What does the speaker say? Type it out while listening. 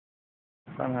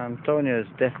San Antonio is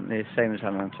definitely the same as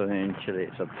San Antonio in Chile.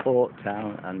 It's a port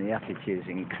town and the attitude is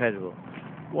incredible.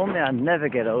 One thing I never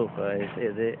get over is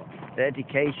the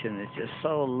education is just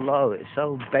so low, it's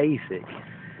so basic,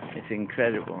 it's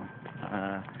incredible.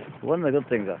 One of the good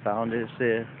things I found is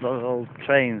a lot of old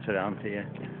trains around here,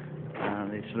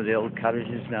 and some of the old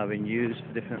carriages now being used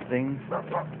for different things,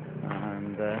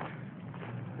 and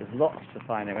there's lots to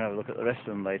find. I'm going to have a look at the rest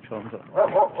of them later on, but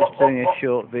just doing a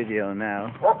short video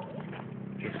now,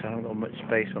 just I haven't got much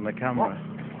space on the camera.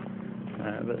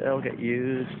 But they'll get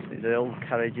used, these are old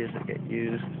carriages that get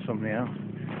used for something else.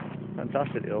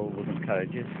 Fantastic, the old wooden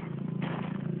carriages.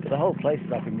 But the whole place is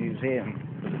like a museum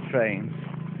for the trains.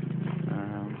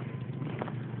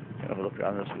 Have a look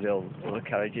around at some of the old other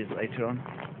carriages later on.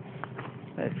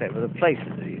 Let's say, well, the place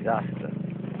is a disaster.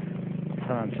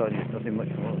 San Antonio is nothing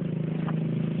much more than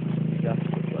a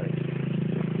disaster place.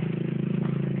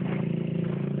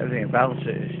 Everything about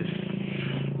it is just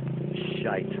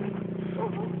shite.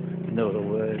 No other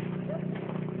word.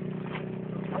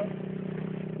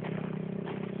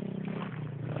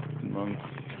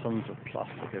 Tons of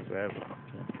plastic everywhere.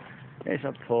 It's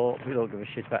a port, we don't give a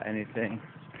shit about anything.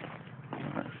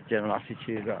 That's the general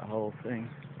attitude of that whole thing.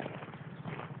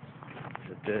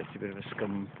 It's a dirty bit of a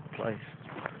scum place.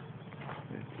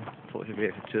 We'll be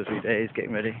here for 2 or 3 days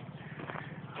getting ready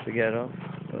to get off.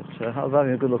 But I was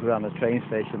having a good look around the train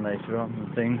station later on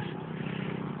and things.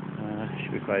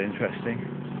 Should be quite interesting.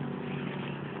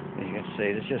 As you can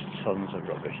see, there's just tons of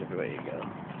rubbish everywhere you go.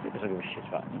 It doesn't give a shit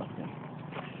about nothing.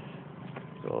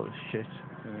 All this shit.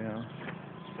 There we are.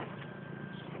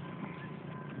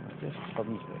 Just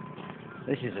tons of it.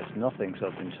 This is just nothing, so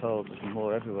I've been told. There's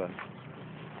more everywhere.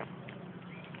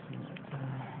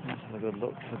 Let's have a good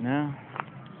look for now.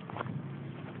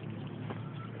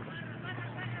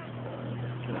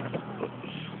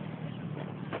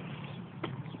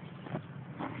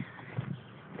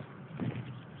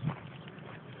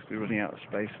 We're running out of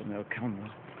space on the old camera.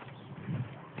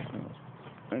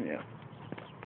 So, yeah.